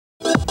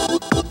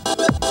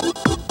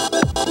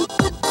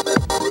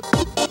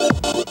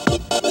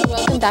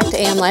back to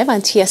AM Live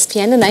on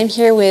TSPN, and I'm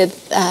here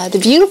with the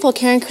beautiful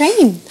Karen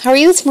Crane. How are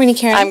you this morning,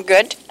 Karen? I'm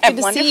good. I'm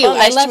wonderful.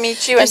 Nice to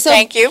meet you, and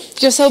thank you.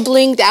 You're so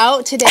blinged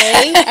out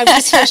today. I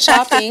was here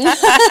shopping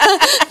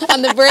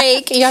on the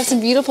break. You have some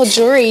beautiful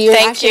jewelry. You're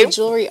actually a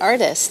jewelry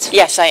artist.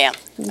 Yes, I am.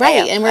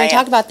 Right, and we're going to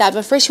talk about that.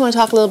 But first, you want to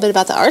talk a little bit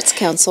about the Arts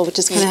Council, which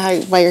is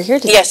kind of why you're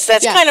here today. Yes,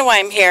 that's kind of why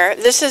I'm here.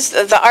 This is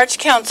the Arts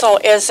Council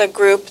is a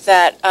group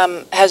that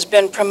has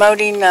been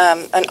promoting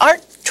an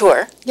art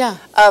tour.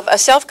 Of a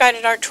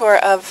self-guided art tour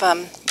of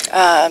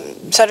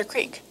Sutter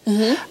Creek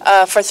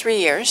for 3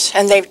 years,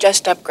 and they've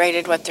just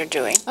upgraded what they're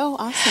doing. Oh,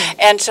 awesome!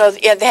 And so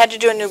they had to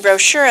do a new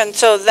brochure, and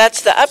so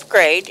that's the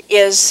upgrade.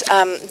 Is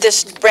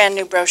this brand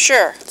new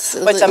brochure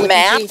with a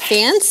map,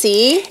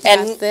 fancy,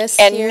 and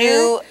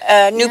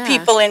new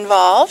people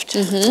involved.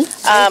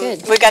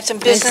 We got some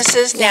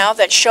businesses now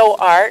that show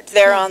art.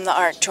 They're on the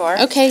art tour.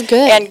 Okay,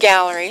 good. And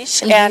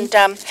galleries, and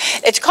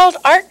it's called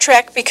Art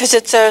Trek because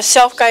it's a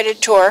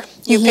self-guided tour.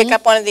 You pick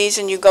up one of these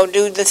and you go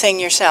do the thing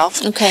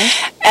yourself. Okay.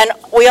 And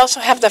we also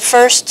have the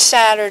first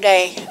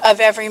Saturday of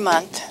every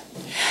month.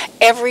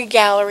 Every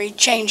gallery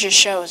changes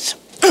shows.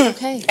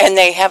 Okay. And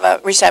they have a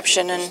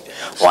reception and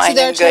wine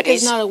and goodies. So Art Trek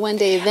is not a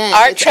one-day event.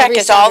 Art Trek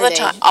is all the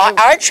time.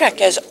 Art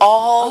Trek is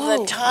all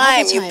the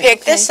time. You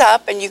pick this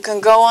up and you can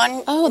go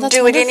on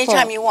do it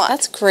anytime you want.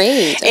 That's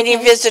great. Any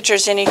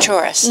visitors, any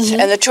tourists.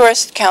 And the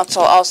Tourist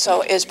Council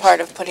also is part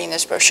of putting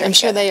this brochure together.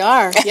 Sure they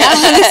are. Yeah,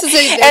 this is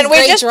a and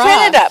we just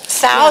printed up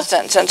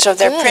thousands, and so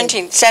they're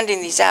sending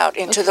these out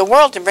into the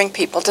world to bring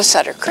people to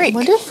Sutter Creek.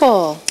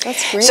 Wonderful.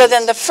 That's great. So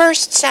then the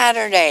first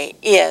Saturday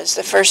is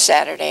the first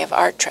Saturday of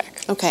Art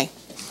Trek. Okay.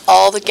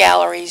 All the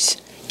galleries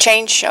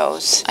change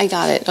shows. I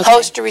got it. Okay.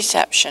 Host a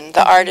reception.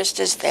 The artist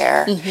is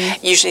there.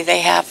 Usually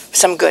they have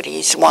some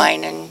goodies,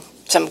 wine and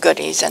some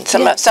goodies, and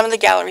some of the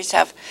galleries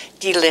have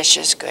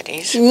delicious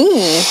goodies.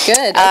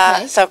 Good.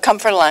 Okay. So come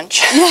for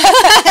lunch.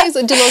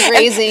 So do a little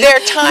grazing.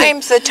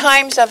 The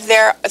times of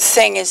their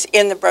thing is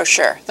in the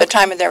brochure. The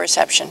time of their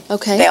reception.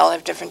 Okay. They all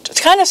have different. It's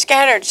kind of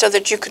scattered so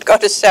that you could go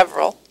to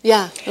several.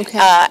 Yeah. Okay.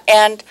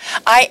 And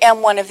I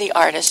am one of the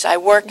artists. I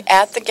work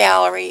at the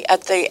gallery,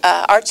 at the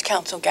Arts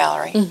Council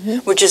Gallery,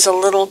 which is a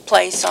little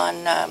place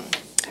on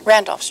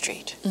Randolph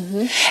Street.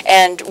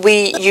 And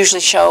we usually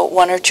show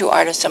 1 or 2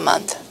 artists a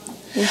month.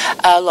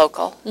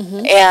 Local.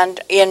 And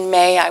in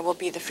May I will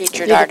be the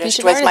featured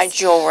artist with my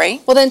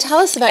jewelry. Well, then tell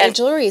us about your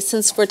jewelry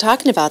since we're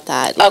talking about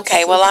that.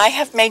 Okay, well, I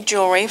have made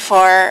jewelry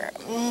for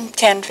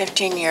 10,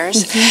 15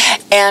 years,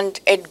 and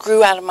it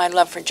grew out of my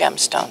love for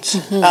gemstones.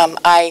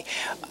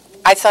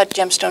 I thought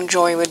gemstone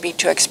jewelry would be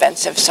too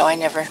expensive, so I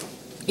never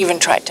even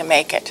tried to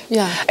make it,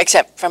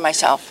 except for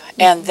myself.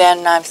 And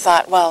then I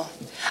thought, well,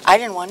 I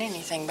didn't want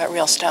anything but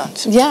real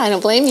stones. Yeah, I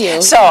don't blame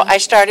you. So I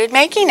started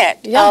making it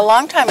a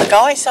long time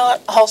ago. I sell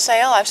it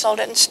wholesale. I've sold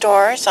it in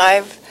stores.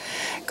 I've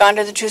gone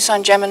to the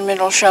Tucson Gem and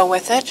Mineral Show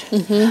with it.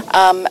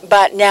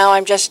 But now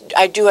I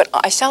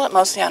sell it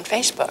mostly on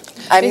Facebook.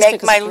 I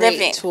make my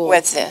living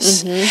with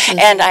this.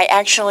 And I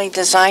actually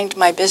designed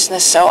my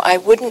business so I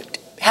wouldn't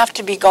have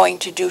to be going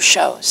to do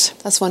shows.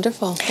 That's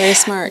wonderful. Very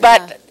smart.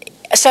 But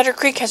Sutter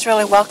Creek has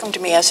really welcomed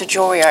me as a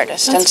jewelry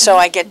artist, and so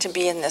I get to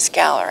be in this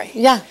gallery.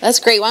 Yeah, that's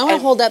great. Well, I want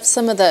to hold up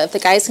some of the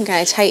guys can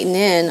kind of tighten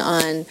in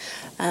on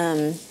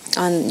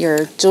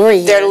your jewelry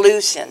here. They're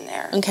loose in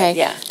there. Okay.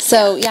 Yeah.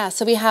 So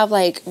so we have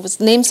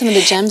name some of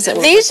the gems that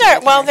we're These are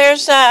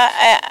there's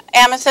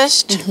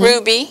amethyst,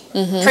 ruby,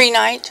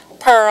 prehnite,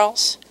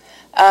 pearls,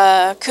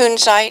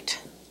 kunzite,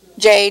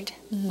 jade,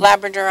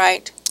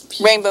 labradorite,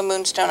 rainbow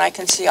moonstone. I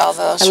can see all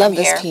those. I love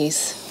this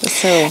piece.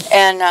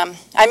 And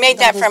I made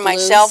that for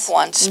myself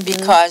once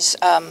because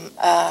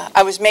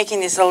I was making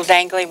these little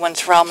dangly ones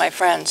for all my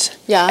friends.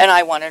 Yeah. And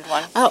I wanted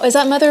one. Oh, is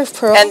that mother of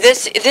pearl? And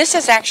this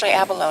is actually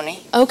abalone.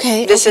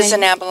 Okay. This is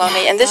an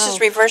abalone, and this is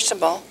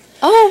reversible.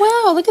 Oh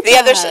wow! Look at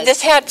that.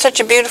 This had such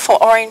a beautiful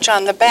orange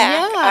on the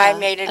back. I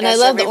made it as a reversible piece. And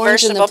I love the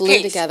orange and the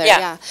blue together.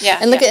 Yeah.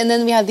 And look and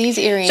then we have these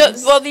earrings. So,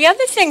 well, the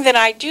other thing that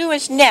I do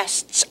is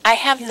nests. I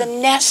have the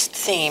nest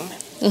theme.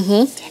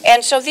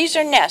 And so these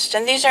are nests,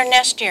 and these are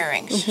nest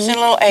earrings. There's a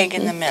little egg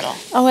in the middle.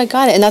 Oh, I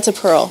got it. And that's a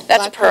pearl.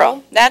 That's a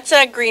pearl. That's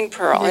a green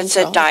pearl. It's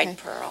a dyed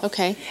pearl.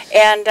 Okay.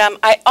 And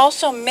I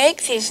also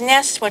make these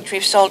nests, which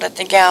we've sold at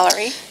the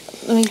gallery.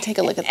 Let me take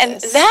a look at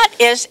this. And that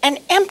is an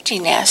empty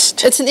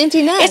nest. It's an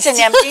empty nest. It's an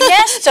empty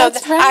nest. So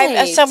that's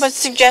right. Someone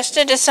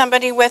suggested to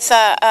somebody with who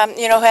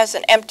has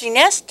an empty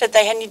nest that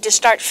they need to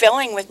start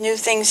filling with new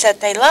things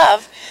that they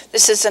love.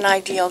 This is an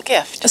ideal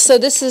gift. So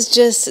this is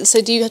just.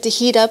 So do you have to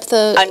heat up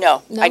the?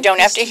 No, I don't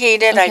have to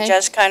heat it. I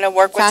just kind of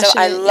work with.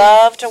 I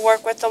love to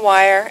work with the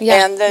wire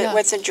and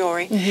with the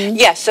jewelry.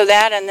 Yes, so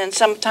that, and then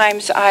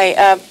sometimes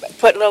I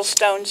put little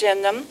stones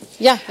in them.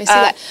 Yeah, I see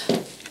that.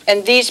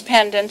 And these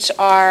pendants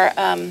are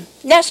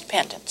nest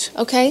pendants.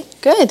 Okay,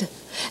 good.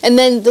 And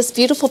then this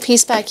beautiful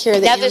piece back here,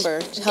 the amber.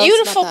 This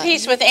beautiful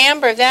piece with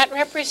amber, that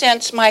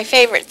represents my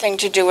favorite thing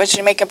to do, is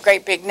to make a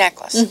great big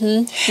necklace.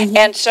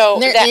 And so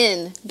they're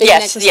in. Big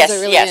necklaces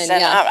are really in,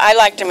 and I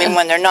like them in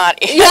when they're not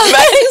in.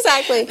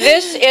 Exactly.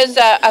 This is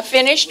a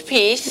finished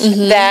piece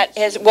that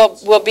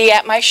will be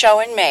at my show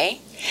in May.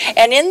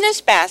 And in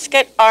this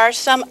basket are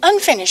some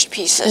unfinished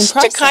pieces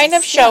to kind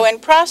of show in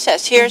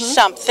process. Here's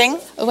something.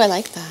 Oh, I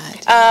like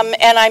that.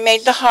 And I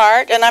made the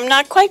heart, and I'm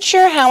not quite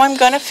sure how I'm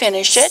going to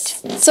finish it.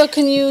 So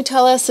can you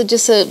tell us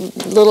just a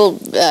little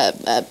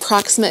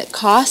approximate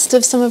cost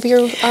of some of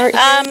your art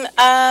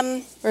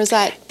here? Or is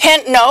that?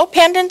 No,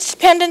 pendants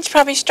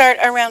probably start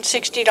around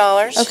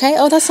 $60. Okay.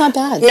 Oh, that's not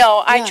bad.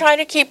 No, I try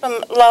to keep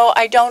them low.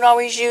 I don't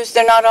always use,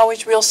 they're not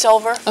always real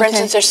silver. For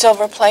instance, they're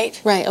silver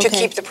plate to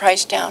keep the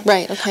price down.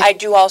 Right, okay. I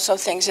do also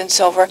things in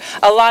silver.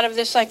 A lot of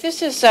this, like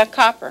this is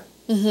copper.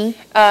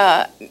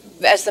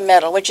 As the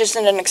metal, which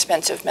isn't an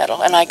expensive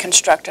metal, and I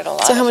constructed a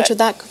lot of it. So how much would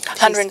that piece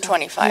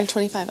 125.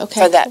 125,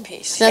 okay. For that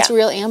piece, That's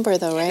real amber,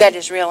 though, right? That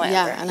is real amber.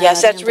 Yeah,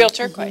 yes, that's real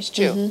turquoise,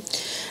 too.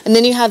 And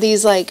then you have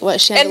these, like,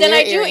 what, chandelier And then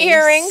I do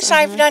earrings.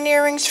 I've done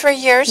earrings for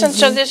years, and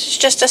so this is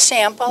just a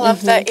sample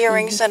of the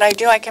earrings that I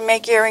do. I can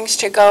make earrings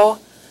to go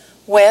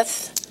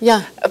with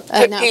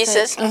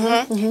pieces,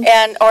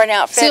 and or an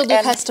outfit. So you'll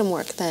do custom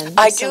work then?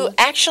 I do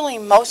actually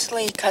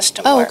mostly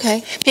custom work.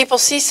 Okay. People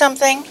see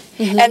something,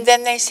 and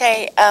then they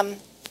say,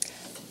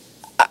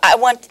 I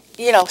want,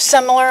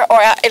 similar, or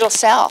it'll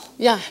sell.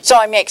 Yeah. So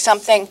I make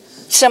something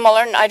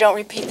similar, and I don't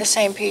repeat the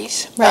same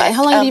piece. Right. And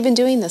how long have you been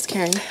doing this,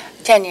 Karen?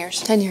 10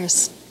 years. 10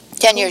 years.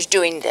 10 years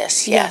doing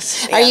this,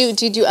 yes.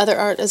 Do you do other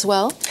art as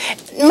well?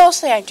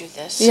 Mostly I do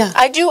this. Yeah.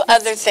 I do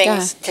other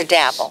things to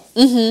dabble.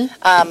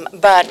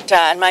 But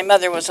and my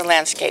mother was a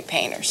landscape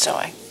painter,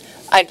 so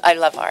I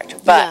love art.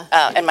 But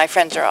and my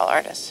friends are all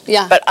artists.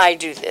 Yeah. But I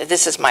do,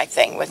 this is my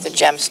thing with the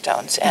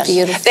gemstones. And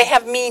beautiful. They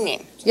have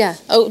meaning. Yeah.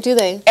 Oh, do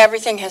they?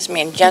 Everything has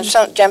meaning.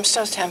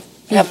 Gemstones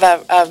have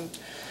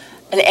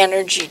an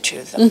energy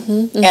to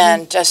them.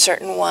 And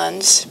certain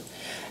ones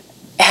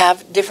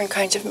have different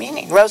kinds of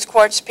meaning. Rose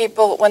quartz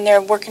people, when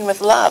they're working with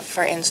love,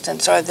 for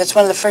instance, or that's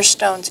one of the first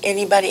stones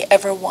anybody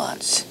ever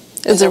wants.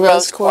 Is a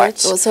rose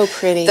quartz. Oh, so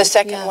pretty. The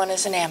second one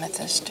is an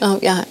amethyst. Oh,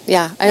 yeah,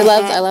 yeah. I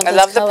love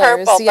those the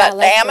colors. purple, but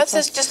the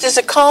amethyst just is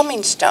a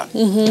calming stone.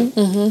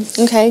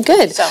 Okay,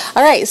 good. So.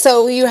 All right,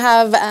 so you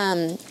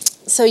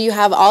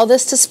have all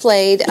this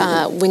displayed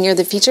when you're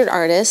the featured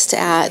artist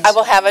at... I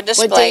will have a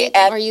display. What date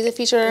at are you the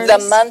featured artist?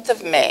 The month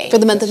of May. For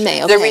the month of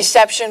May, okay. The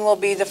reception will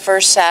be the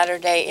first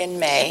Saturday in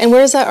May. And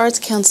where is that Arts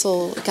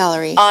Council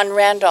gallery? On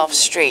Randolph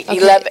Street,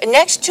 Okay.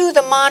 next to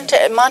the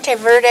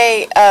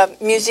Monteverde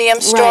Museum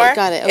store. Right,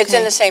 got it, okay. It's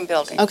in the same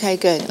building. Okay,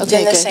 good. Okay, It's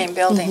in the same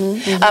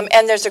building.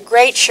 And there's a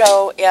great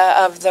show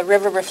of the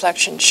River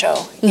Reflection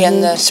show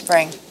in the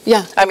spring.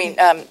 Yeah. I mean,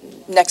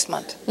 next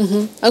month.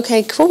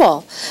 Okay,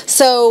 cool.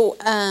 So,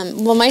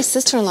 well, my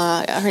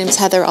sister-in-law, her name's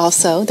Heather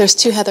also. There's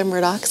two Heather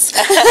Murdocks.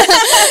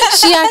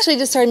 She actually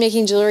just started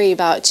making jewelry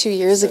about 2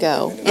 years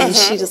ago, and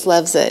she just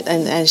loves it,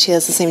 and she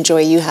has the same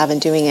joy you have in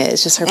doing it.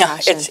 It's just her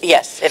passion.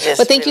 Yes, it is.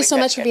 But thank you so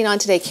much for being on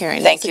today,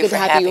 Karen. Thank you good for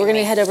to have having you. We're going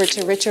to me. head over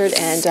to Richard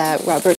and Robert.